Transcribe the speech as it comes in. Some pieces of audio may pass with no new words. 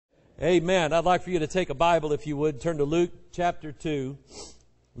Amen. I'd like for you to take a Bible, if you would. Turn to Luke chapter 2.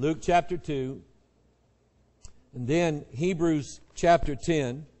 Luke chapter 2. And then Hebrews chapter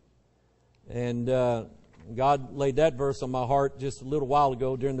 10. And God laid that verse on my heart just a little while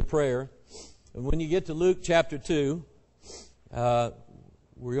ago during the prayer. And when you get to Luke chapter 2,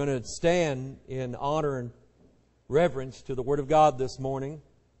 we're going to stand in honor and reverence to the Word of God this morning.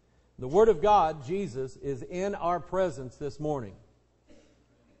 The Word of God, Jesus, is in our presence this morning.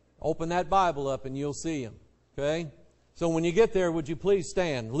 Open that Bible up and you'll see Him. Okay? So when you get there, would you please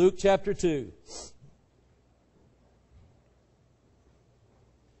stand? Luke chapter 2.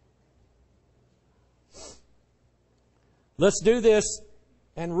 Let's do this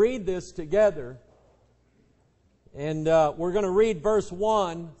and read this together. And we're going to read verse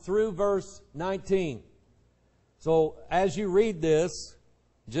 1 through verse 19. So as you read this,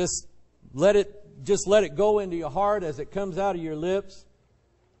 just let it go into your heart as it comes out of your lips.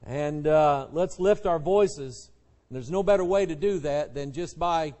 And let's lift our voices. There's no better way to do that than just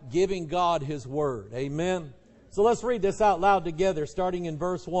by giving God His Word. Amen. So let's read this out loud together, starting in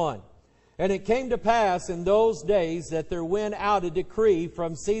verse 1. And it came to pass in those days that there went out a decree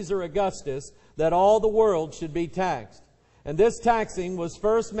from Caesar Augustus that all the world should be taxed. And this taxing was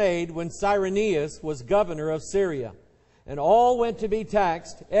first made when Cyrenius was governor of Syria. And all went to be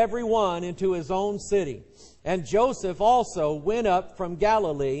taxed, every one into his own city. And Joseph also went up from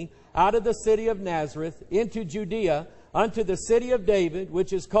Galilee, out of the city of Nazareth, into Judea, unto the city of David,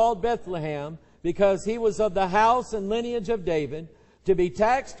 which is called Bethlehem, because he was of the house and lineage of David, to be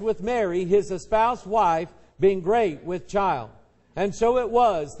taxed with Mary, his espoused wife, being great with child. And so it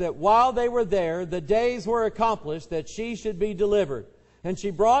was that while they were there, the days were accomplished that she should be delivered. And she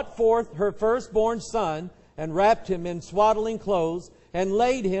brought forth her firstborn son, and wrapped him in swaddling clothes, and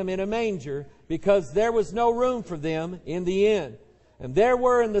laid him in a manger, because there was no room for them in the inn. And there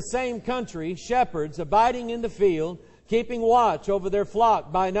were in the same country shepherds abiding in the field, keeping watch over their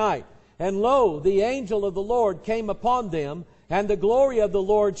flock by night. And lo, the angel of the Lord came upon them, and the glory of the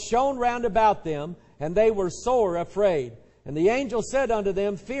Lord shone round about them, and they were sore afraid. And the angel said unto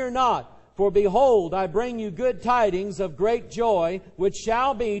them, Fear not, for behold, I bring you good tidings of great joy, which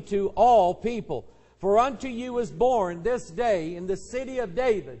shall be to all people. For unto you is born this day in the city of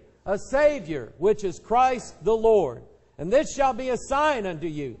David a Savior, which is Christ the Lord. And this shall be a sign unto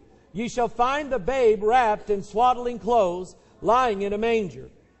you. Ye shall find the babe wrapped in swaddling clothes, lying in a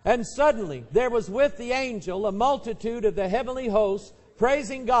manger. And suddenly there was with the angel a multitude of the heavenly hosts,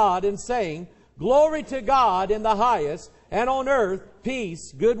 praising God and saying, Glory to God in the highest, and on earth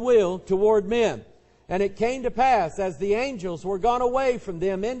peace, goodwill toward men. And it came to pass, as the angels were gone away from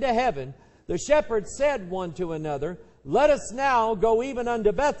them into heaven, the shepherds said one to another, Let us now go even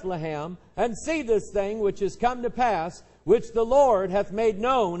unto Bethlehem, and see this thing which is come to pass, which the Lord hath made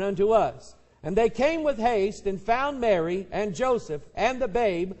known unto us. And they came with haste, and found Mary and Joseph and the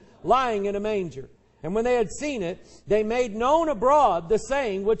babe lying in a manger. And when they had seen it, they made known abroad the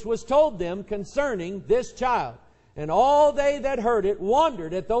saying which was told them concerning this child. And all they that heard it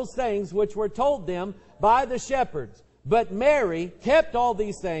wondered at those things which were told them by the shepherds. But Mary kept all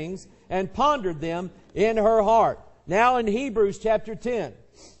these things, and pondered them in her heart. Now in Hebrews chapter 10.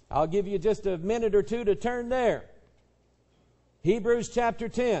 I'll give you just a minute or two to turn there. Hebrews chapter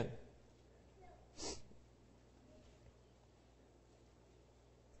 10.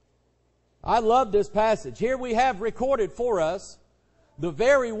 I love this passage. Here we have recorded for us the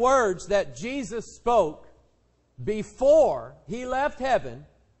very words that Jesus spoke before He left heaven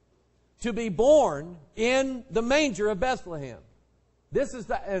to be born in the manger of Bethlehem. This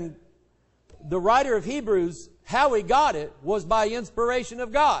is and the writer of Hebrews, how he got it was by inspiration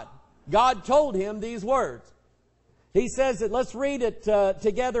of God. God told him these words. He says that, let's read it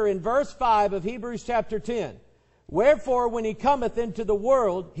together in verse 5 of Hebrews chapter 10. Wherefore, when He cometh into the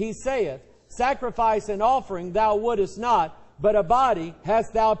world, He saith, Sacrifice and offering thou wouldest not, but a body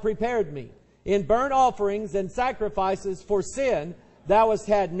hast thou prepared me. In burnt offerings and sacrifices for sin thou hast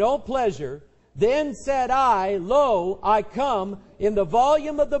had no pleasure. Then said I, Lo, I come. In the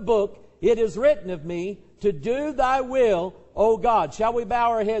volume of the book it is written of me, to do thy will, O God. Shall we bow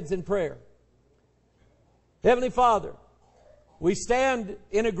our heads in prayer? Heavenly Father, we stand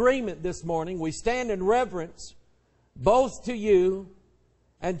in agreement this morning. We stand in reverence both to you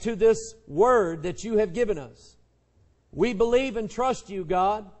and to this word that you have given us. We believe and trust you,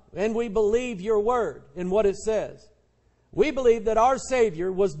 God, and we believe your word in what it says. We believe that our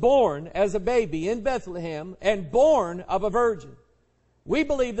Savior was born as a baby in Bethlehem and born of a virgin. We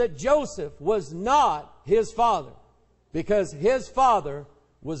believe that Joseph was not his father, because his father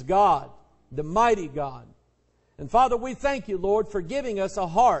was God, the mighty God. And Father, we thank you, Lord, for giving us a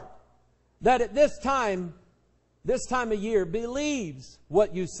heart that at this time of year, believes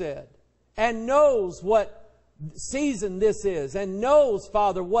what you said and knows what season this is and knows,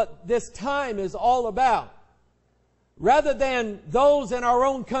 Father, what this time is all about. Rather than those in our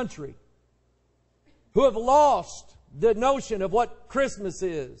own country who have lost the notion of what Christmas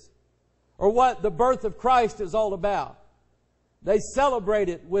is or what the birth of Christ is all about. They celebrate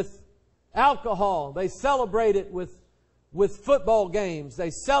it with alcohol. They celebrate it with football games.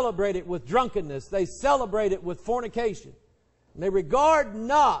 They celebrate it with drunkenness. They celebrate it with fornication. And they regard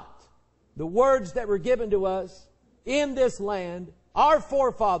not the words that were given to us in this land. Our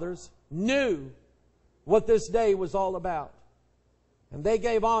forefathers knew what this day was all about. And they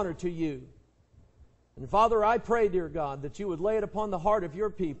gave honor to you. And Father, I pray, dear God, that you would lay it upon the heart of your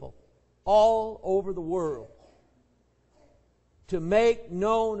people all over the world to make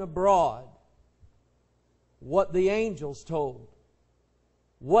known abroad what the angels told,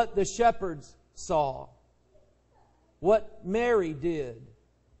 what the shepherds saw, what Mary did,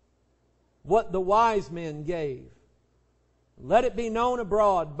 what the wise men gave. Let it be known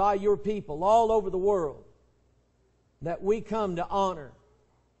abroad by your people all over the world that we come to honor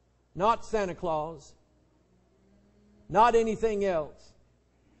not Santa Claus, not anything else,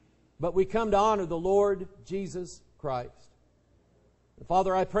 but we come to honor the Lord Jesus Christ.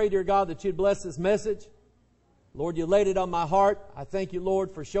 Father, I pray, dear God, that you'd bless this message. Lord, you laid it on my heart. I thank you,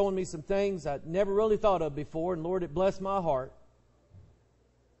 Lord, for showing me some things I'd never really thought of before. And Lord, it blessed my heart.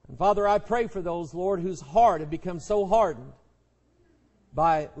 And Father, I pray for those, Lord, whose heart have become so hardened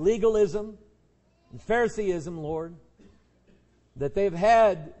by legalism and Phariseeism, Lord, that they've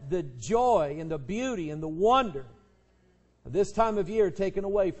had the joy and the beauty and the wonder of this time of year taken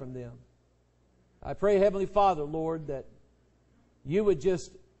away from them. I pray, Heavenly Father, Lord, that you would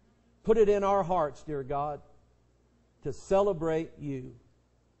just put it in our hearts, dear God, to celebrate you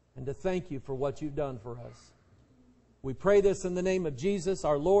and to thank you for what you've done for us. We pray this in the name of Jesus,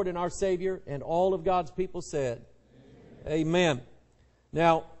 our Lord and our Savior, and all of God's people said, Amen.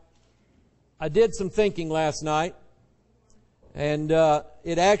 Now, I did some thinking last night, and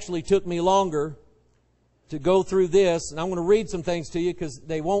it actually took me longer to go through this. And I'm going to read some things to you because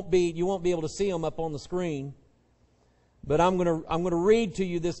you won't be able to see them up on the screen. But I'm going to read to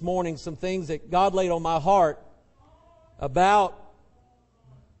you this morning some things that God laid on my heart about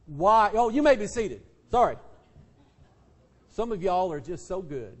why. Oh, you may be seated. Sorry. Some of y'all are just so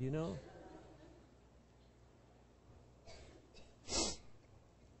good, you know.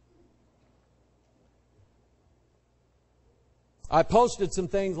 I posted some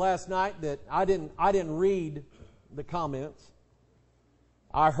things last night that I didn't read the comments.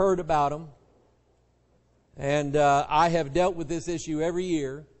 I heard about them. And I have dealt with this issue every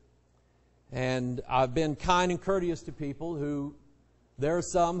year. And I've been kind and courteous to people who, there are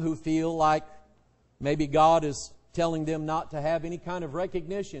some who feel like maybe God is telling them not to have any kind of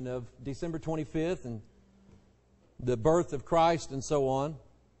recognition of December 25th and the birth of Christ and so on.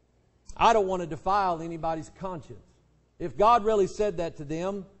 I don't want to defile anybody's conscience. If God really said that to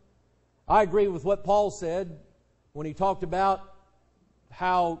them, I agree with what Paul said when he talked about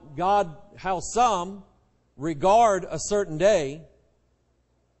how some regard a certain day,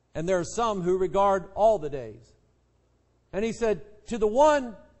 and there are some who regard all the days. And he said, to the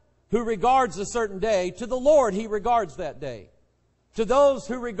one who regards a certain day, to the Lord he regards that day. To those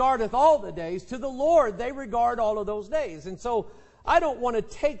who regardeth all the days, to the Lord they regard all of those days. And so I don't want to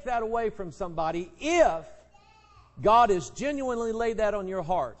take that away from somebody if God has genuinely laid that on your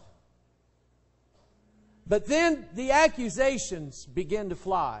heart. But then the accusations begin to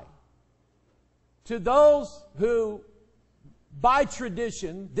fly. To those who, by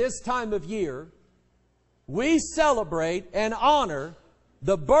tradition, this time of year, we celebrate and honor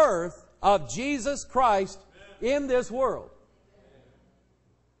the birth of Jesus Christ in this world.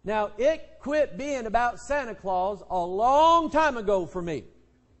 Now, it quit being about Santa Claus a long time ago for me.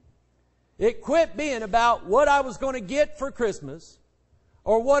 It quit being about what I was going to get for Christmas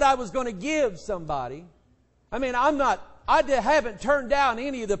or what I was going to give somebody. I mean, I haven't turned down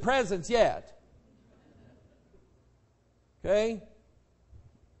any of the presents yet. Okay?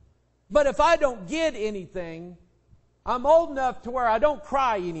 But if I don't get anything, I'm old enough to where I don't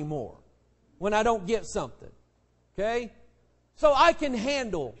cry anymore when I don't get something. Okay? So I can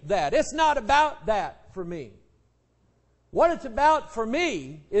handle that. It's not about that for me. What it's about for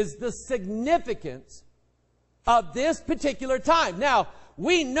me is the significance of this particular time. Now,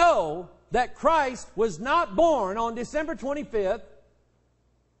 we know that Christ was not born on December 25th,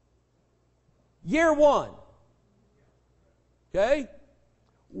 year one. Okay?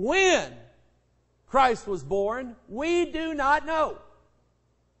 When Christ was born, we do not know.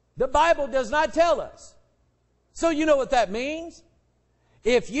 The Bible does not tell us. So you know what that means?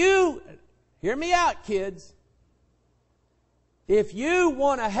 If you, hear me out, kids. If you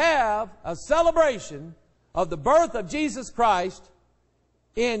want to have a celebration of the birth of Jesus Christ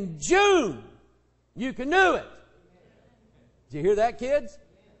in June, you can do it. Did you hear that, kids?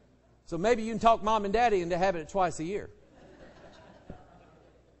 So maybe you can talk mom and daddy into having it twice a year.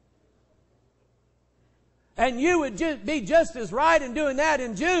 And you would be just as right in doing that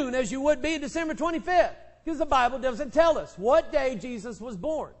in June as you would be December 25th. Because the Bible doesn't tell us what day Jesus was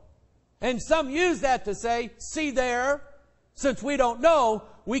born. And some use that to say, see there, since we don't know,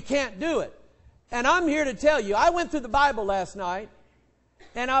 we can't do it. And I'm here to tell you, I went through the Bible last night,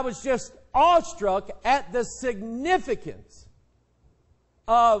 and I was just awestruck at the significance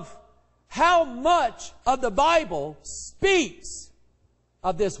of how much of the Bible speaks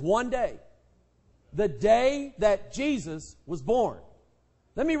of this one day. The day that Jesus was born.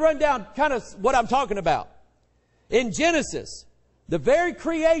 Let me run down kind of what I'm talking about. In Genesis, the very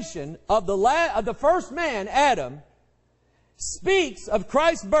creation of the first man, Adam, speaks of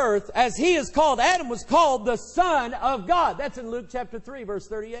Christ's birth as he is called. Adam was called the Son of God. That's in Luke chapter 3, verse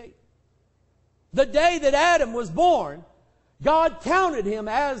 38. The day that Adam was born, God counted him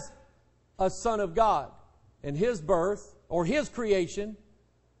as a son of God. And his birth, or his creation,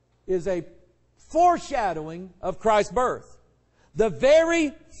 is a foreshadowing of Christ's birth. The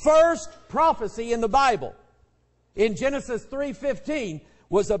very first prophecy in the Bible, in Genesis 3:15,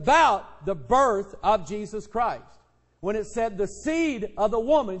 was about the birth of Jesus Christ. When it said, the seed of the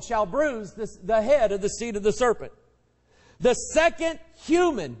woman shall bruise the head of the seed of the serpent. The second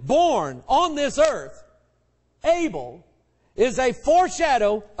human born on this earth, Abel, is a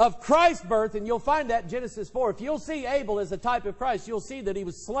foreshadow of Christ's birth, and you'll find that in Genesis 4. If you'll see Abel as a type of Christ, you'll see that he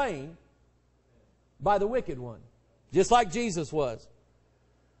was slain by the wicked one, just like Jesus was.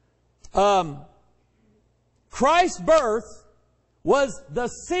 Christ's birth was the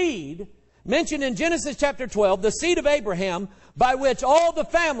seed mentioned in Genesis chapter 12, the seed of Abraham, by which all the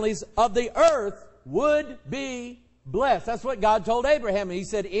families of the earth would be blessed. That's what God told Abraham. He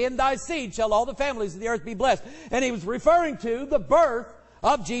said, in thy seed shall all the families of the earth be blessed. And he was referring to the birth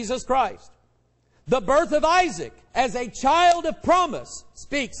of Jesus Christ. The birth of Isaac as a child of promise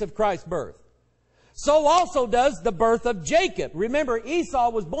speaks of Christ's birth. So also does the birth of Jacob. Remember,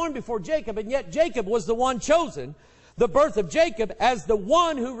 Esau was born before Jacob, and yet Jacob was the one chosen. The birth of Jacob as the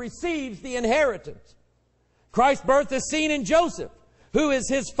one who receives the inheritance. Christ's birth is seen in Joseph, who is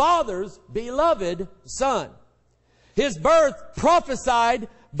his father's beloved son. His birth prophesied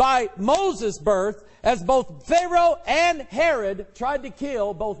by Moses' birth, as both Pharaoh and Herod tried to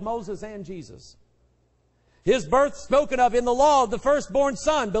kill both Moses and Jesus. His birth spoken of in the law of the firstborn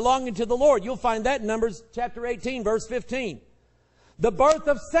son belonging to the Lord. You'll find that in Numbers chapter 18, verse 15. The birth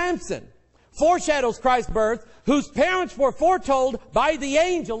of Samson foreshadows Christ's birth, whose parents were foretold by the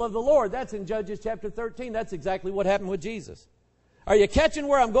angel of the Lord. That's in Judges chapter 13. That's exactly what happened with Jesus. Are you catching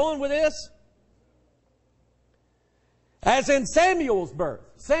where I'm going with this? As in Samuel's birth.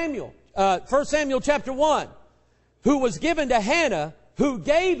 Samuel, 1 Samuel chapter 1, who was given to Hannah, who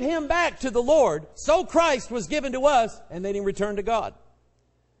gave him back to the Lord, so Christ was given to us, and then he returned to God.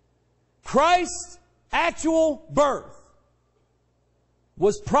 Christ's actual birth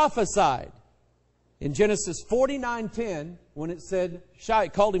was prophesied in Genesis 49:10 when it said,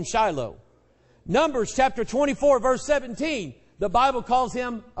 called him Shiloh. Numbers chapter 24 verse 17, the Bible calls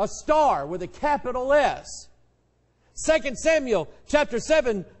him a star with a capital S. 2 Samuel chapter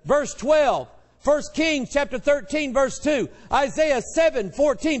 7 verse 12. 1 Kings chapter 13 verse 2. Isaiah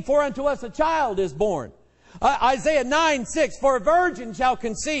 7:14, for unto us a child is born. Isaiah 9:6, for a virgin shall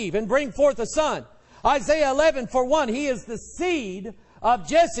conceive and bring forth a son. Isaiah 11:1, he is the seed of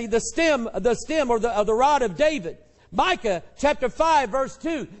Jesse, the stem or the rod of David. Micah chapter 5 verse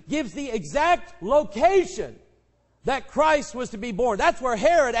 2 gives the exact location that Christ was to be born. That's where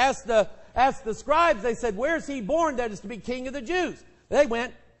Herod asked the scribes, they said, where's he born that is to be king of the Jews? They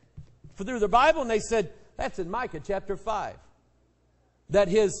went through the Bible and they said, that's in Micah chapter 5. That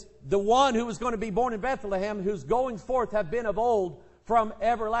the one who was going to be born in Bethlehem, whose goings forth have been of old from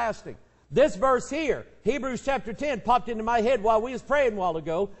everlasting. This verse here, Hebrews chapter 10, popped into my head while we was praying a while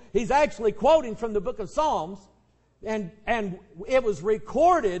ago. He's actually quoting from the book of Psalms. And it was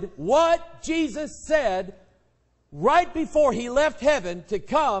recorded what Jesus said right before he left heaven to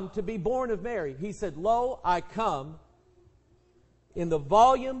come to be born of Mary. He said, lo, I come. In the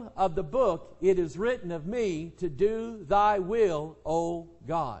volume of the book, it is written of me to do thy will, O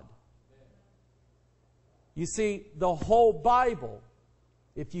God. You see, the whole Bible,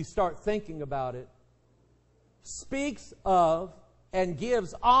 if you start thinking about it, speaks of and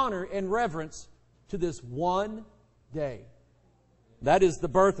gives honor and reverence to this one day. That is the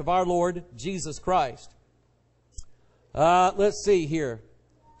birth of our Lord Jesus Christ. Let's see here.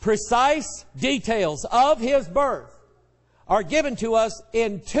 Precise details of His birth are given to us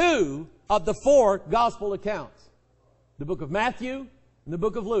in 2 of the 4 gospel accounts. The book of Matthew and the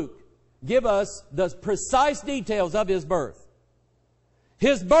book of Luke give us the precise details of His birth.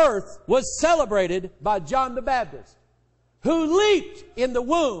 His birth was celebrated by John the Baptist, who leaped in the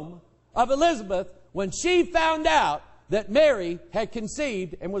womb of Elizabeth when she found out that Mary had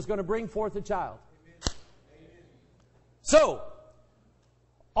conceived and was going to bring forth a child. So,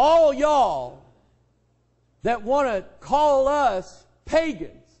 all y'all that want to call us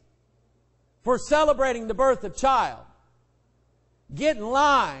pagans for celebrating the birth of child, get in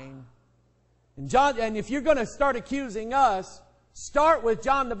line. And if you're going to start accusing us, start with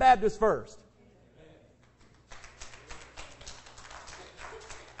John the Baptist first.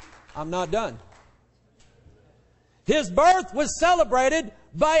 I'm not done. His birth was celebrated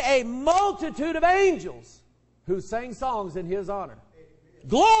by a multitude of angels who sang songs in His honor.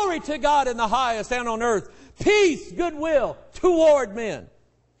 Glory to God in the highest, and on earth peace, goodwill toward men.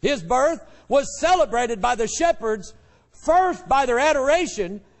 His birth was celebrated by the shepherds, first by their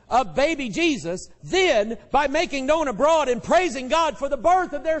adoration of baby Jesus, then by making known abroad and praising God for the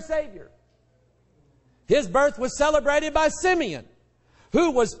birth of their Savior. His birth was celebrated by Simeon,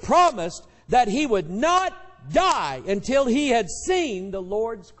 who was promised that he would not die until he had seen the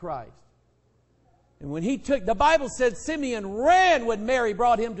Lord's Christ. And when the Bible said Simeon ran when Mary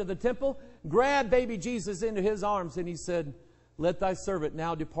brought him to the temple, grabbed baby Jesus into his arms, and he said, "Let thy servant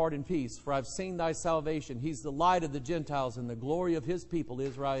now depart in peace, for I've seen thy salvation. He's the light of the Gentiles and the glory of His people,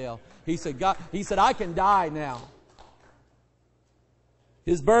 Israel." He said, I can die now.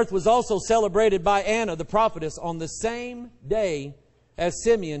 His birth was also celebrated by Anna, the prophetess, on the same day as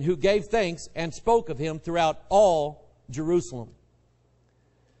Simeon, who gave thanks and spoke of Him throughout all Jerusalem.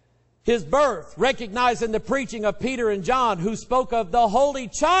 His birth, recognized in the preaching of Peter and John, who spoke of the Holy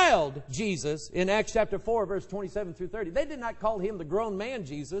Child Jesus in Acts chapter 4, verse 27 through 30. They did not call Him the grown man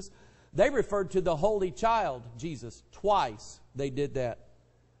Jesus. They referred to the Holy Child Jesus. Twice they did that.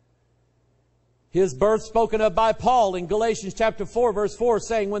 His birth spoken of by Paul in Galatians chapter 4, verse 4,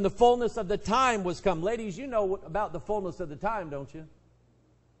 saying, when the fullness of the time was come. Ladies, you know about the fullness of the time, don't you?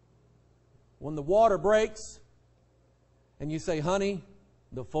 When the water breaks and you say, honey,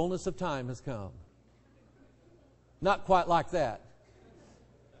 the fullness of time has come. Not quite like that.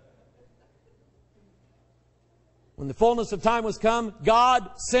 When the fullness of time was come,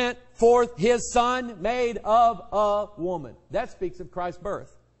 God sent forth His Son, made of a woman. That speaks of Christ's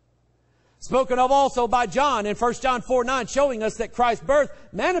birth. Spoken of also by John in 1 John 4:9, showing us that Christ's birth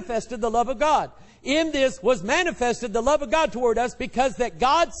manifested the love of God. In this was manifested the love of God toward us, because that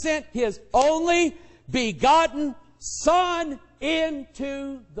God sent His only begotten Son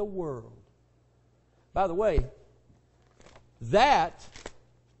into the world. By the way, that,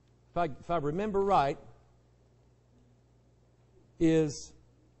 if I remember right, is,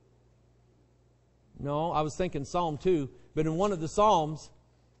 no, I was thinking Psalm 2, but in one of the Psalms,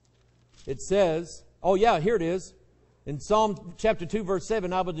 it says, oh yeah, here it is. In Psalm chapter 2, verse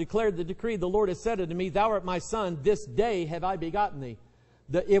 7, I will declare the decree, the Lord has said unto me, thou art my son, this day have I begotten thee.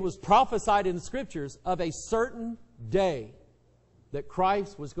 It was prophesied in the Scriptures of a certain day that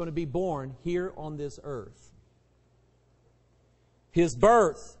Christ was going to be born here on this earth. His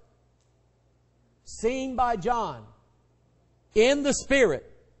birth, seen by John in the Spirit,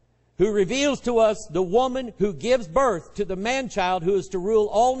 who reveals to us the woman who gives birth to the man-child who is to rule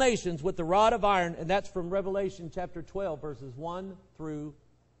all nations with the rod of iron. And that's from Revelation chapter 12, verses 1 through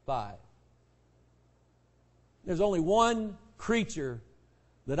 5. There's only one creature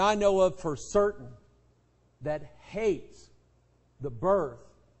that I know of for certain that hates the birth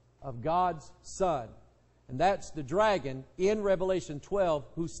of God's Son. And that's the dragon in Revelation 12,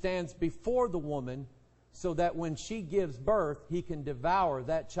 who stands before the woman so that when she gives birth, he can devour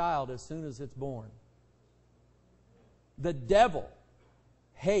that child as soon as it's born. The devil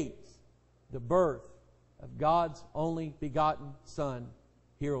hates the birth of God's only begotten Son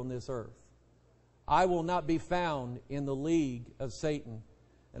here on this earth. I will not be found in the league of Satan,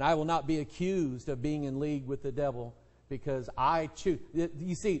 and I will not be accused of being in league with the devil, because I choose.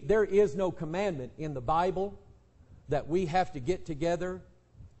 You see, there is no commandment in the Bible that we have to get together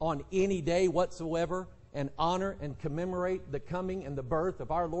on any day whatsoever and honor and commemorate the coming and the birth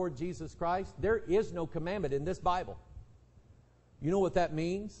of our Lord Jesus Christ. There is no commandment in this Bible. You know what that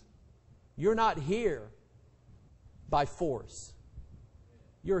means? You're not here by force.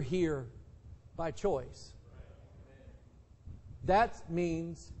 You're here by choice. that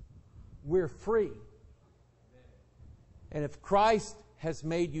means we're free. And if Christ has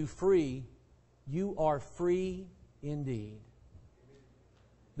made you free, you are free indeed.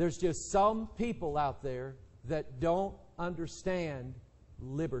 There's just some people out there that don't understand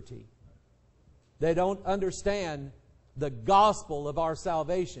liberty. They don't understand the gospel of our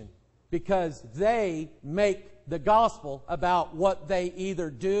salvation because they make the gospel about what they either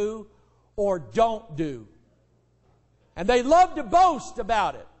do or don't do. And they love to boast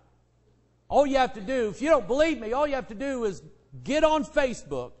about it. All you have to do, if you don't believe me, all you have to do is get on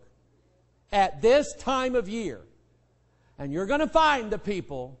Facebook at this time of year. And you're going to find the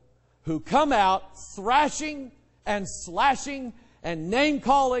people who come out thrashing and slashing and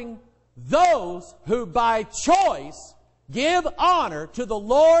name-calling those who by choice give honor to the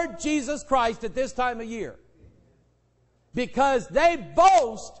Lord Jesus Christ at this time of year. Because they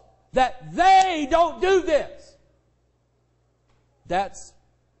boast that they don't do this. That's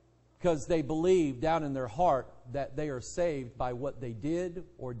because they believe down in their heart that they are saved by what they did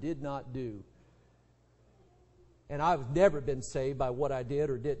or did not do. And I've never been saved by what I did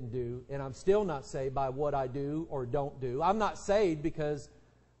or didn't do. And I'm still not saved by what I do or don't do. I'm not saved because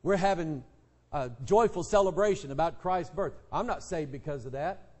we're having a joyful celebration about Christ's birth. I'm not saved because of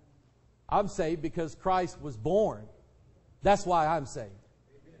that. I'm saved because Christ was born. That's why I'm saved.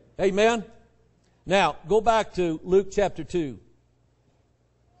 Amen? Now, go back to Luke chapter 2.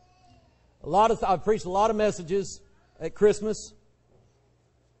 I've preached a lot of messages at Christmas.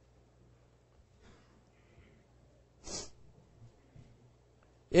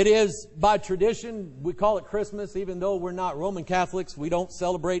 It is by tradition, we call it Christmas, even though we're not Roman Catholics. We don't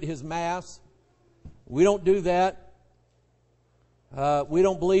celebrate His Mass. We don't do that. We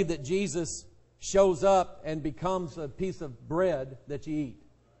don't believe that Jesus shows up and becomes a piece of bread that you eat.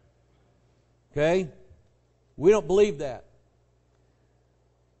 Okay? We don't believe that.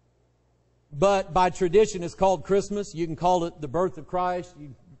 But by tradition, it's called Christmas. You can call it the birth of Christ.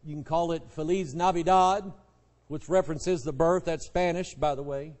 You can call it Feliz Navidad, which references the birth. That's Spanish, by the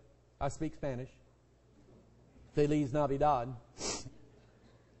way. I speak Spanish. Feliz Navidad.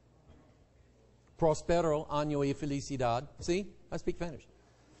 Prospero año y felicidad. See? I speak Spanish.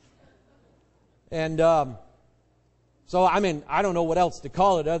 And so, I don't know what else to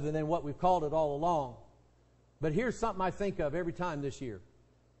call it other than what we've called it all along. But here's something I think of every time this year.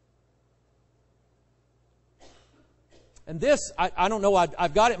 And this, I don't know,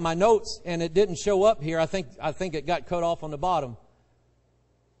 I've got it in my notes and it didn't show up here. I think it got cut off on the bottom.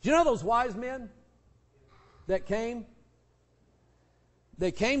 Do you know those wise men that came?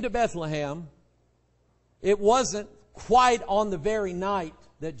 They came to Bethlehem. It wasn't quite on the very night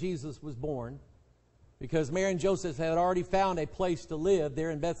that Jesus was born, because Mary and Joseph had already found a place to live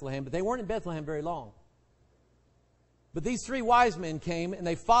there in Bethlehem, but they weren't in Bethlehem very long. But these three wise men came and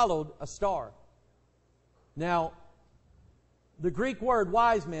they followed a star. Now, the Greek word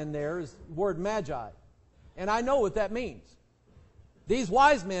wise men there is the word magi. And I know what that means. These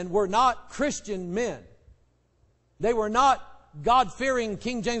wise men were not Christian men. They were not God-fearing,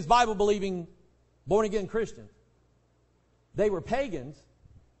 King James Bible-believing, born-again Christians. They were pagans.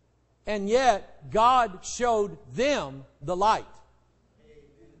 And yet, God showed them the light.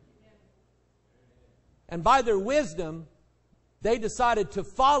 And by their wisdom, they decided to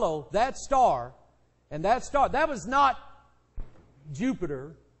follow that star. And that star, that was not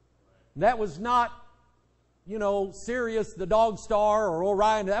Jupiter. That was not, Sirius, the dog star, or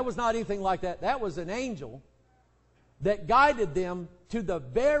Orion. That was not anything like that. That was an angel that guided them to the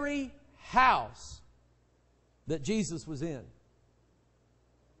very house that Jesus was in.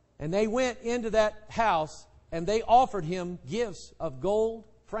 And they went into that house and they offered Him gifts of gold,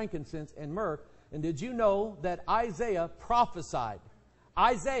 frankincense, and myrrh. And did you know that Isaiah prophesied?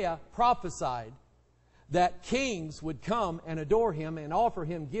 Isaiah prophesied that kings would come and adore Him and offer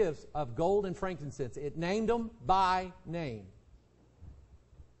Him gifts of gold and frankincense. It named them by name.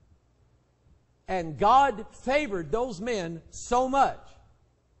 And God favored those men so much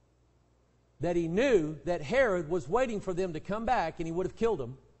that He knew that Herod was waiting for them to come back and he would have killed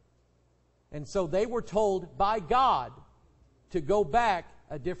them. And so they were told by God to go back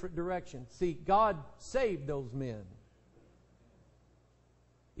a different direction. See, God saved those men,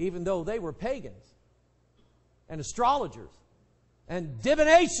 even though they were pagans and astrologers and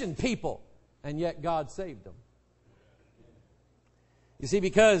divination people, and yet God saved them. You see,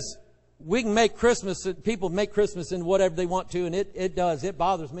 because we can make Christmas, people make Christmas in whatever they want to, and it does. It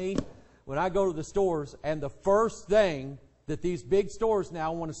bothers me when I go to the stores and the first thing that these big stores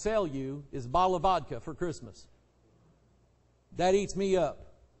now want to sell you is a bottle of vodka for Christmas. That eats me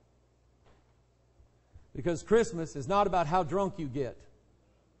up. Because Christmas is not about how drunk you get.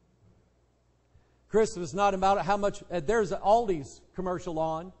 Christmas is not about how much... there's an Aldi's commercial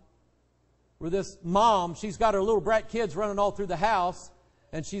on where this mom, she's got her little brat kids running all through the house,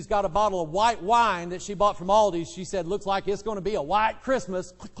 and she's got a bottle of white wine that she bought from Aldi's. She said, looks like it's going to be a white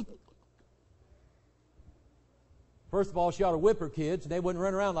Christmas. First of all, she ought to whip her kids. They wouldn't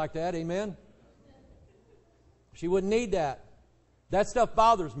run around like that. Amen? She wouldn't need that. That stuff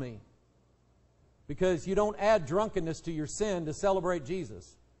bothers me. Because you don't add drunkenness to your sin to celebrate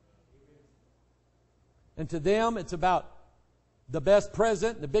Jesus. And to them, it's about the best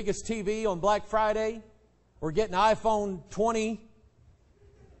present, the biggest TV on Black Friday, or getting an iPhone 20,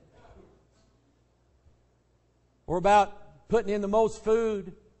 or about putting in the most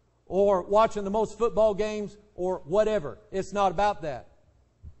food, or watching the most football games, or whatever. It's not about that.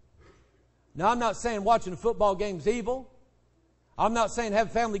 Now, I'm not saying watching a football game is evil. I'm not saying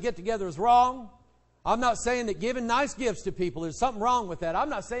having family get-together is wrong. I'm not saying that giving nice gifts to people, there's something wrong with that. I'm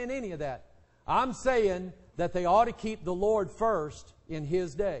not saying any of that. I'm saying that they ought to keep the Lord first in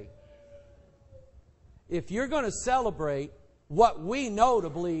His day. If you're going to celebrate what we know to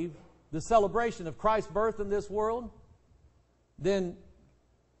believe, the celebration of Christ's birth in this world, then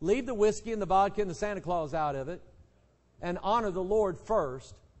leave the whiskey and the vodka and the Santa Claus out of it and honor the Lord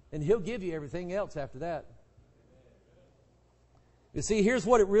first, and He'll give you everything else after that. You see, here's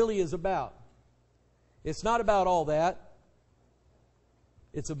what it really is about. It's not about all that.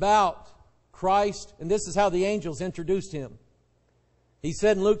 It's about Christ, and this is how the angels introduced Him. He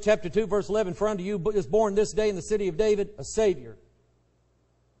said in Luke chapter 2, verse 11, "For unto you is born this day in the city of David a Savior."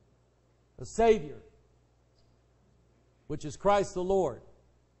 A Savior, which is Christ the Lord.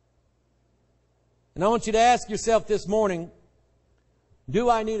 And I want you to ask yourself this morning, do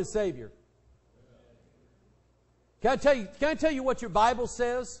I need a Savior? Can I tell you what your Bible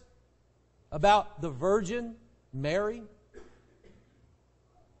says about the Virgin Mary?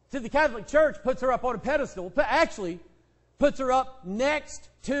 See, the Catholic Church puts her up on a pedestal, actually puts her up next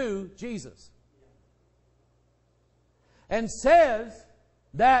to Jesus. And says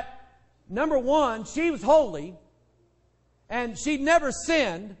that, number one, she was holy, and she never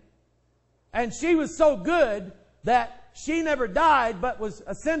sinned, and she was so good that she never died but was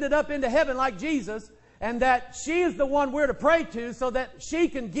ascended up into heaven like Jesus, and that she is the one we're to pray to so that she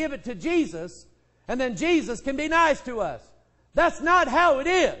can give it to Jesus, and then Jesus can be nice to us. That's not how it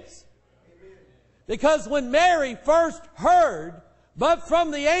is. Because when Mary first heard, but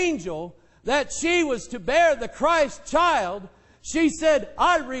from the angel, that she was to bear the Christ child, she said,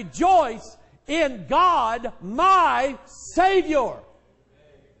 "I rejoice in God my Savior."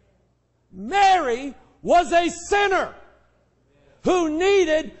 Mary was a sinner who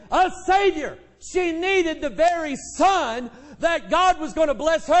needed a Savior. She needed the very Son that God was going to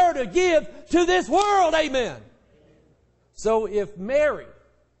bless her to give to this world. Amen. So if Mary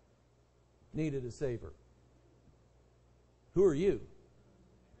needed a Savior, who are you?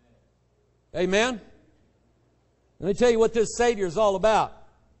 Amen. Let me tell you what this Savior is all about.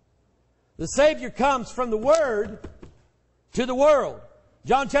 The Savior comes from the Word to the world.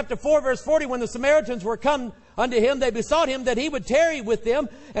 John chapter 4, verse 40, when the Samaritans were come unto Him, they besought Him that He would tarry with them,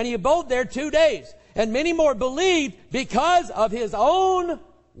 and He abode there 2 days. And many more believed because of His own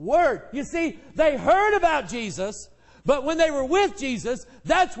Word. You see, they heard about Jesus, but when they were with Jesus,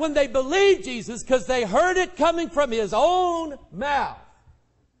 that's when they believed Jesus, because they heard it coming from His own mouth.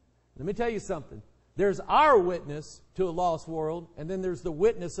 Let me tell you something. There's our witness to a lost world, and then there's the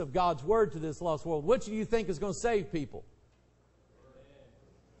witness of God's Word to this lost world. Which do you think is going to save people?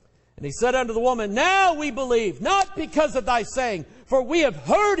 And He said unto the woman, "Now we believe, not because of thy saying, for we have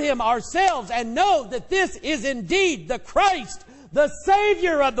heard Him ourselves, and know that this is indeed the Christ, the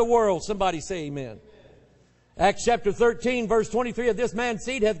Savior of the world." Somebody say amen. Acts chapter 13, verse 23, "Of this man's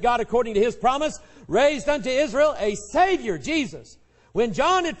seed hath God, according to His promise, raised unto Israel a Savior, Jesus. When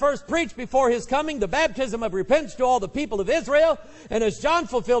John had first preached before His coming the baptism of repentance to all the people of Israel, and as John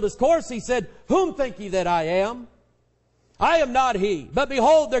fulfilled his course, he said, Whom think ye that I am? I am not He, but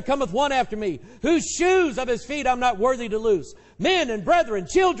behold, there cometh one after me, whose shoes of His feet I'm not worthy to loose. Men and brethren,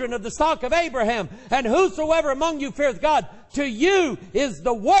 children of the stock of Abraham, and whosoever among you feareth God, to you is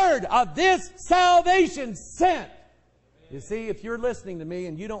the word of this salvation sent." You see, if you're listening to me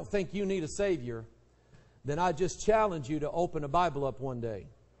and you don't think you need a Savior, then I just challenge you to open a Bible up one day.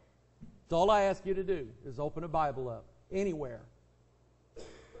 That's all I ask you to do, is open a Bible up, anywhere.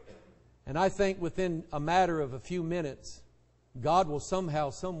 And I think within a matter of a few minutes, God will somehow,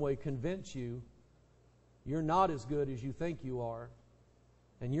 some way convince you you're not as good as you think you are,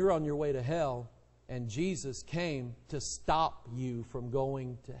 and you're on your way to hell, and Jesus came to stop you from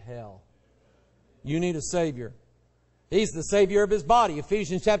going to hell. You need a Savior. He's the Savior of His body.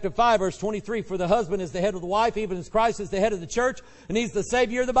 Ephesians chapter 5, verse 23, for the husband is the head of the wife, even as Christ is the head of the church, and He's the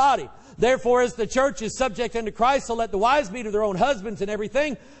Savior of the body. Therefore, as the church is subject unto Christ, so let the wives be to their own husbands in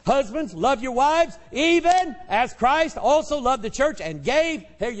everything. Husbands, love your wives, even as Christ also loved the church and gave.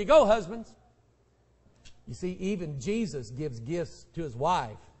 Here you go, husbands. You see, even Jesus gives gifts to His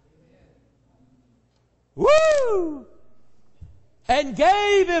wife. Woo! And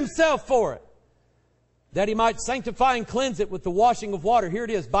gave Himself for it, that He might sanctify and cleanse it with the washing of water. Here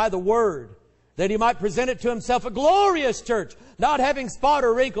it is, by the Word. That He might present it to Himself a glorious church, not having spot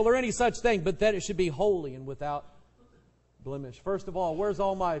or wrinkle or any such thing, but that it should be holy and without blemish. First of all, where's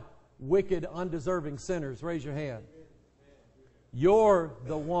all my wicked, undeserving sinners? Raise your hand. You're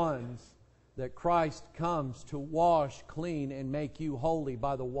the ones that Christ comes to wash, clean, and make you holy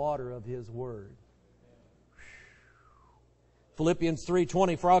by the water of His Word. Philippians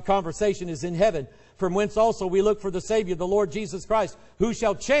 3:20, for our conversation is in heaven, from whence also we look for the Savior, the Lord Jesus Christ, who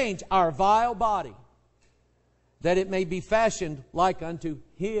shall change our vile body, that it may be fashioned like unto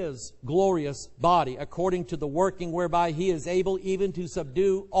His glorious body, according to the working whereby He is able even to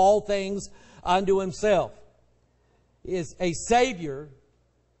subdue all things unto Himself. Is a Savior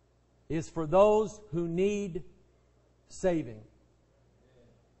is for those who need saving.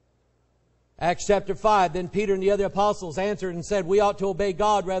 Acts chapter 5, then Peter and the other apostles answered and said, we ought to obey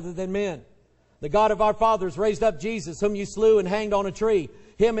God rather than men. The God of our fathers raised up Jesus, whom you slew and hanged on a tree.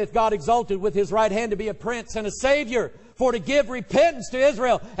 Him hath God exalted with His right hand to be a prince and a Savior, for to give repentance to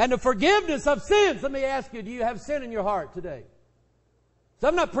Israel and the forgiveness of sins. Let me ask you, do you have sin in your heart today? So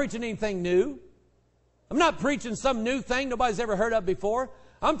I'm not preaching anything new. I'm not preaching some new thing nobody's ever heard of before.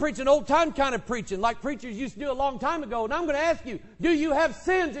 I'm preaching old-time kind of preaching, like preachers used to do a long time ago. And I'm going to ask you, do you have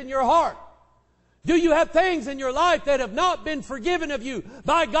sins in your heart? Do you have things in your life that have not been forgiven of you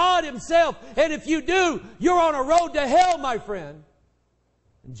by God Himself? And if you do, you're on a road to hell, my friend.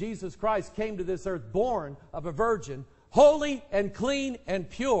 And Jesus Christ came to this earth born of a virgin, holy and clean and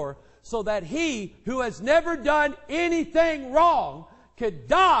pure, so that He who has never done anything wrong could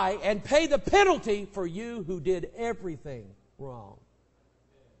die and pay the penalty for you who did everything wrong.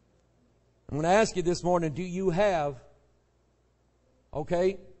 I'm going to ask you this morning, do you have,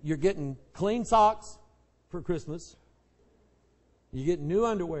 you're getting clean socks for Christmas. You're getting new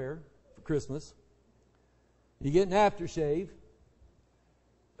underwear for Christmas. You're getting aftershave.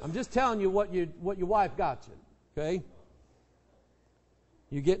 I'm just telling you what your wife got you, okay?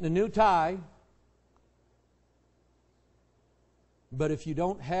 You're getting a new tie. But if you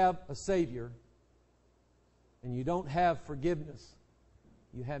don't have a Savior and you don't have forgiveness,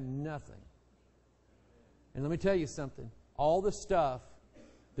 you have nothing. And let me tell you something. All the stuff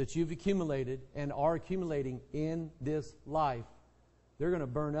that you've accumulated and are accumulating in this life, they're going to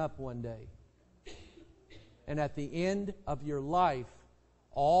burn up one day. And at the end of your life,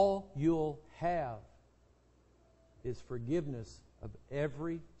 all you'll have is forgiveness of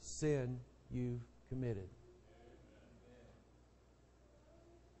every sin you've committed.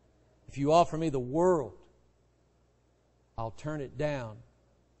 If you offer me the world, I'll turn it down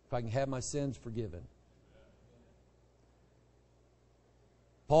if I can have my sins forgiven.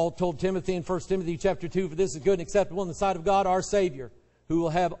 Paul told Timothy in 1 Timothy chapter 2, for this is good and acceptable in the sight of God our Savior, who will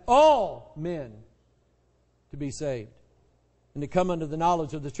have all men to be saved and to come unto the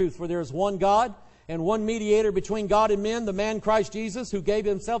knowledge of the truth. For there is one God and one mediator between God and men, the man Christ Jesus, who gave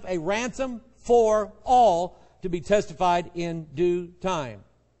Himself a ransom for all to be testified in due time.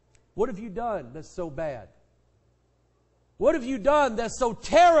 What have you done that's so bad? What have you done that's so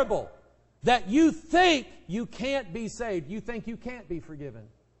terrible that you think you can't be saved? You think you can't be forgiven?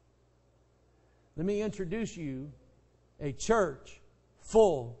 Let me introduce you a church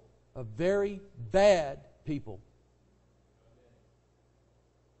full of very bad people.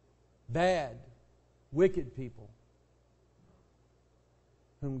 Bad, wicked people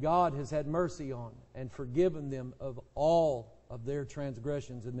whom God has had mercy on and forgiven them of all of their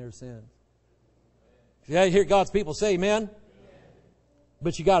transgressions and their sins. See, I hear God's people say amen.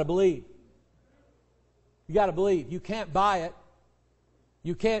 But you got to believe. You got to believe. You can't buy it.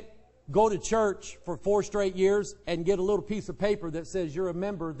 You can't go to church for 4 straight years and get a little piece of paper that says you're a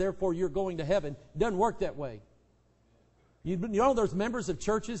member, therefore you're going to heaven. It doesn't work that way. You know there's members of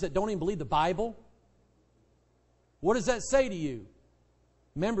churches that don't even believe the Bible? What does that say to you?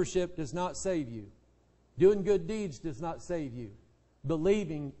 Membership does not save you. Doing good deeds does not save you.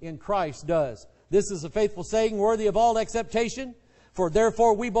 Believing in Christ does. This is a faithful saying, worthy of all acceptation. For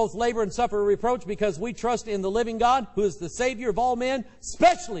therefore we both labor and suffer reproach, because we trust in the living God, who is the Savior of all men,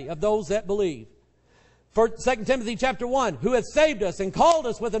 especially of those that believe. For 2 Timothy chapter 1, who hath saved us and called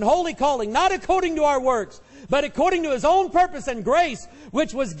us with an holy calling, not according to our works, but according to His own purpose and grace,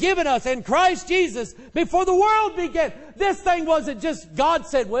 which was given us in Christ Jesus before the world began. This thing wasn't just God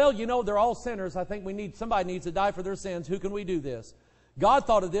said, well, you know, they're all sinners. I think somebody needs to die for their sins. Who can we do this? God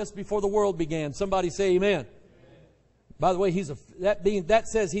thought of this before the world began. Somebody say amen. Amen. By the way, that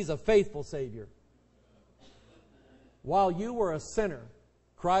says He's a faithful Savior. While you were a sinner,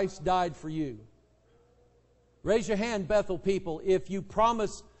 Christ died for you. Raise your hand, Bethel people, if you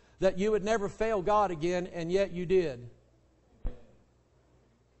promised that you would never fail God again, and yet you did.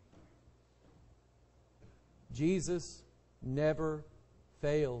 Jesus never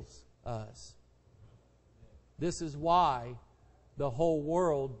fails us. This is why the whole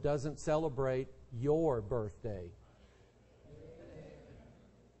world doesn't celebrate your birthday.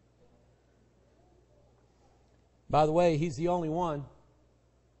 By the way, He's the only one.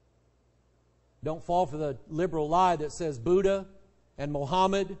 Don't fall for the liberal lie that says Buddha and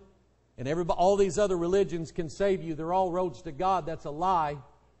Muhammad and all these other religions can save you. They're all roads to God. That's a lie.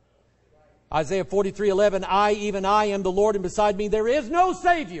 Isaiah 43:11, I, even I, am the Lord, and beside me there is no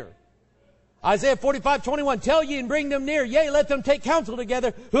Savior. Isaiah 45:21, tell ye and bring them near. Yea, let them take counsel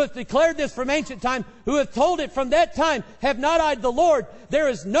together, who hath declared this from ancient time, who hath told it from that time. Have not I the Lord? There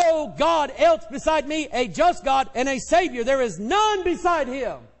is no God else beside me, a just God and a Savior. There is none beside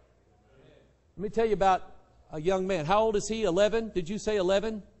Him. Let me tell you about a young man. How old is he? 11? Did you say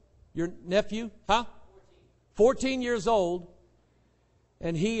 11? Your nephew? Huh? 14 years old.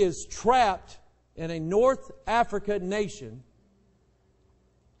 And he is trapped in a North Africa nation.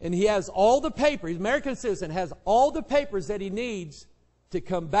 And he has all the papers. He's an American citizen. Has all the papers that he needs to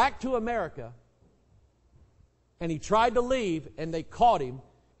come back to America. And he tried to leave, and they caught him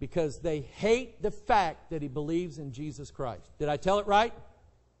because they hate the fact that he believes in Jesus Christ. Did I tell it right?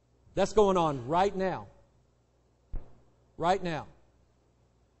 That's going on right now. Right now.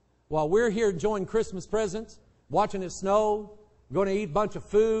 While we're here enjoying Christmas presents, watching it snow, going to eat a bunch of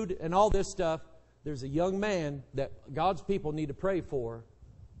food and all this stuff, there's a young man that God's people need to pray for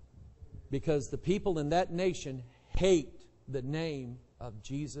because the people in that nation hate the name of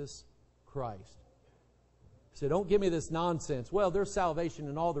Jesus Christ. So don't give me this nonsense. Well, there's salvation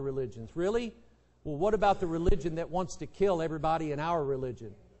in all the religions. Really? Well, what about the religion that wants to kill everybody in our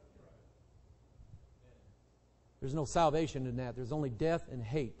religion? There's no salvation in that. There's only death and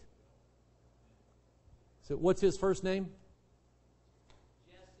hate. So what's his first name?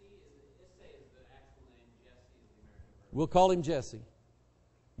 Jesse. Issei is the actual name. Jesse is the American version. We'll call him Jesse.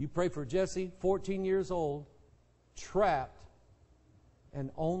 You pray for Jesse, 14 years old, trapped,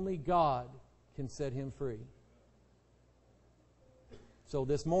 and only God can set him free. So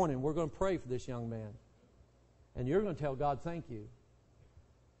this morning, we're going to pray for this young man. And you're going to tell God, thank you,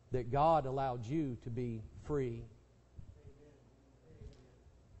 that God allowed you to be free.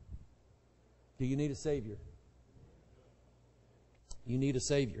 Do you need a Savior? You need a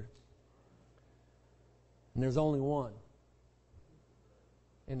Savior. And there's only one.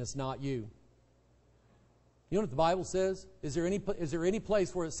 And it's not you. You know what the Bible says? Is there any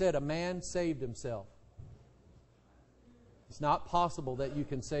place where it said a man saved himself? It's not possible that you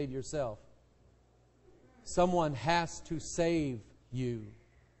can save yourself. Someone has to save you.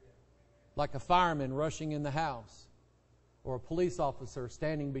 Like a fireman rushing in the house, or a police officer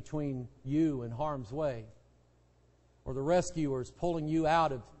standing between you and harm's way, or the rescuers pulling you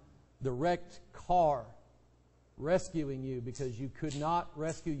out of the wrecked car, rescuing you because you could not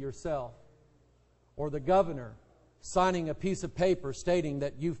rescue yourself, or the governor signing a piece of paper stating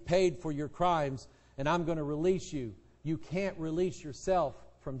that you've paid for your crimes and I'm going to release you. You can't release yourself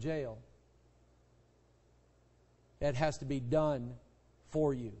from jail. That has to be done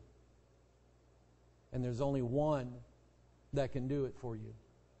for you. And there's only one that can do it for you.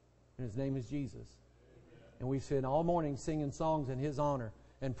 And His name is Jesus. And we spend all morning singing songs in His honor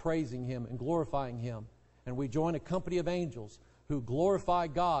and praising Him and glorifying Him. And we join a company of angels who glorify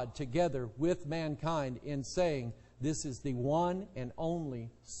God together with mankind in saying, this is the one and only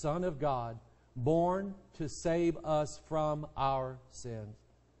Son of God, born to save us from our sins.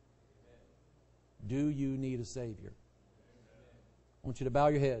 Do you need a Savior? I want you to bow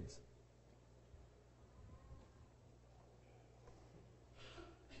your heads.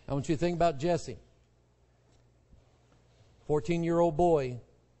 I want you to think about Jesse, 14-year-old boy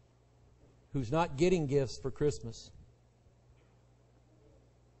who's not getting gifts for Christmas.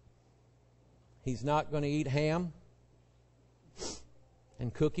 He's not going to eat ham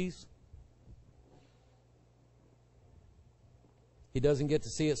and cookies. He doesn't get to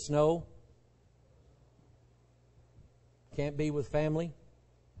see it snow. Can't be with family.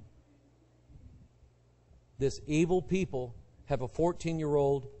 This evil people have a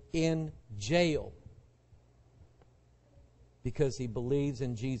 14-year-old in jail because he believes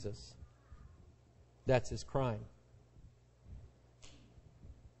in Jesus. That's his crime.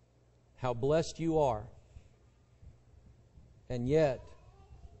 How blessed you are. And yet,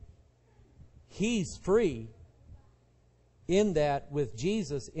 he's free in that with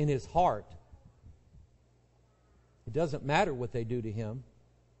Jesus in his heart. It doesn't matter what they do to him.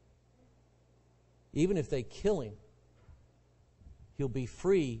 Even if they kill him, he'll be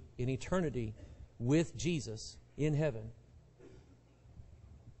free in eternity with Jesus in heaven.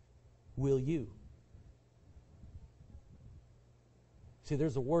 Will you? See,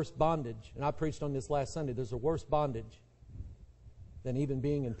 there's a worse bondage, and I preached on this last Sunday. There's a worse bondage than even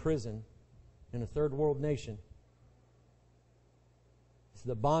being in prison in a third world nation. It's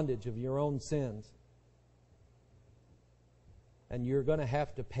the bondage of your own sins. And you're going to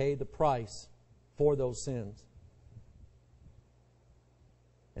have to pay the price for those sins.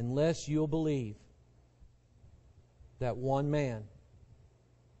 Unless you'll believe that one man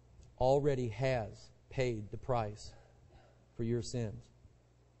already has paid the price for your sins.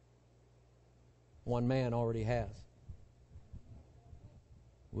 One man already has.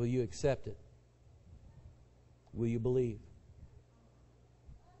 Will you accept it? Will you believe?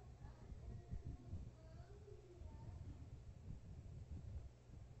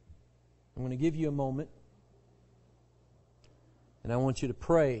 I'm going to give you a moment, and I want you to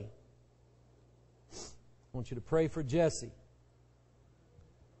pray. I want you to pray for Jesse,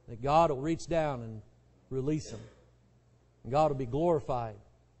 that God will reach down and release him. And God will be glorified.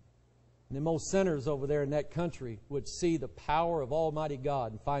 And then most sinners over there in that country would see the power of Almighty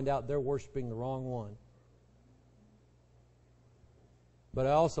God and find out they're worshiping the wrong one. But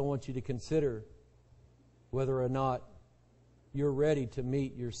I also want you to consider whether or not you're ready to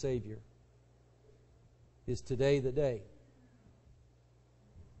meet your Savior. Is today the day?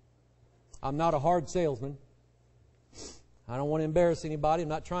 I'm not a hard salesman. I don't want to embarrass anybody. I'm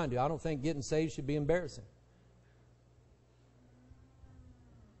not trying to. I don't think getting saved should be embarrassing.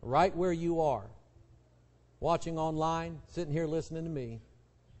 Right where you are, watching online, sitting here listening to me,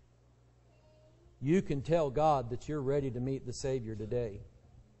 you can tell God that you're ready to meet the Savior today.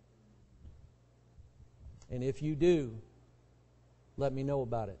 And if you do, let me know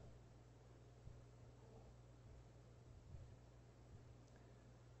about it.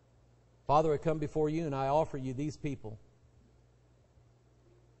 Father, I come before you and I offer you these people.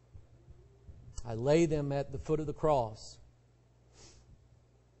 I lay them at the foot of the cross.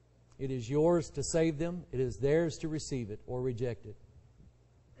 It is yours to save them. It is theirs to receive it or reject it.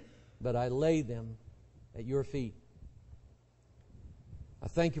 But I lay them at your feet. I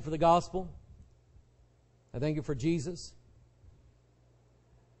thank you for the gospel. I thank you for Jesus.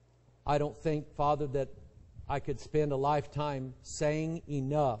 I don't think, Father, that I could spend a lifetime saying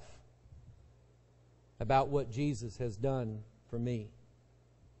enough about what Jesus has done for me.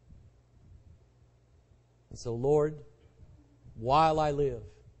 And so, Lord, while I live,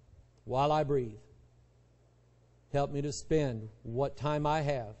 while I breathe, help me to spend what time I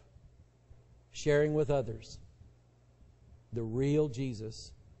have sharing with others the real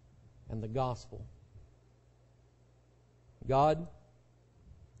Jesus and the gospel. God,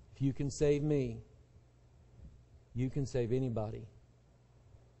 if you can save me, you can save anybody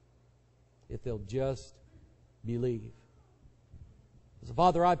if they'll just believe. So,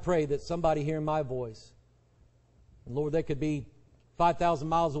 Father, I pray that somebody hearing my voice, and Lord, they could be 5,000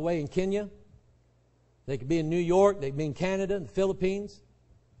 miles away in Kenya. They could be in New York. They could be in Canada, in the Philippines.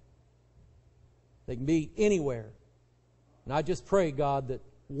 They can be anywhere. And I just pray, God, that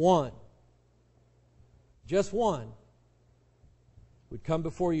one, just one, would come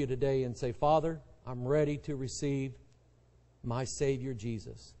before you today and say, Father, I'm ready to receive my Savior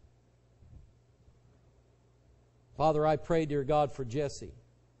Jesus. Father, I pray, dear God, for Jesse.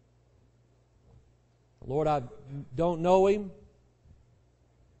 Lord, I don't know him.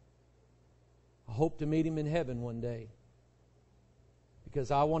 I hope to meet him in heaven one day,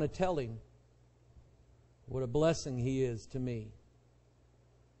 because I want to tell him what a blessing he is to me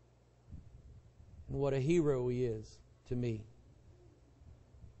and what a hero he is to me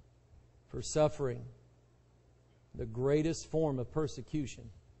for suffering the greatest form of persecution.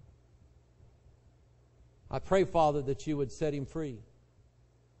 I pray, Father, that you would set him free.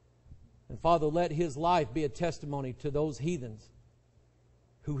 And Father, let his life be a testimony to those heathens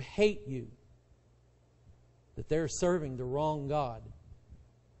who hate you, that they're serving the wrong God,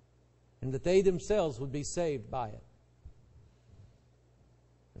 and that they themselves would be saved by it.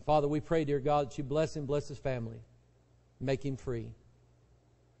 And Father, we pray, dear God, that you bless him, bless his family, make him free.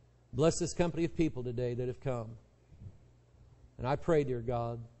 Bless this company of people today that have come. And I pray, dear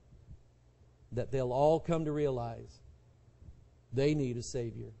God, that they'll all come to realize they need a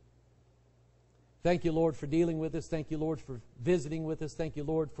Savior. Thank you, Lord, for dealing with us. Thank you, Lord, for visiting with us. Thank you,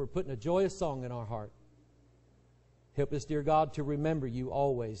 Lord, for putting a joyous song in our heart. Help us, dear God, to remember you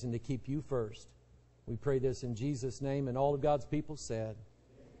always and to keep you first. We pray this in Jesus' name, and all of God's people said.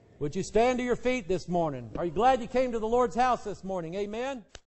 Would you stand to your feet this morning? Are you glad you came to the Lord's house this morning? Amen.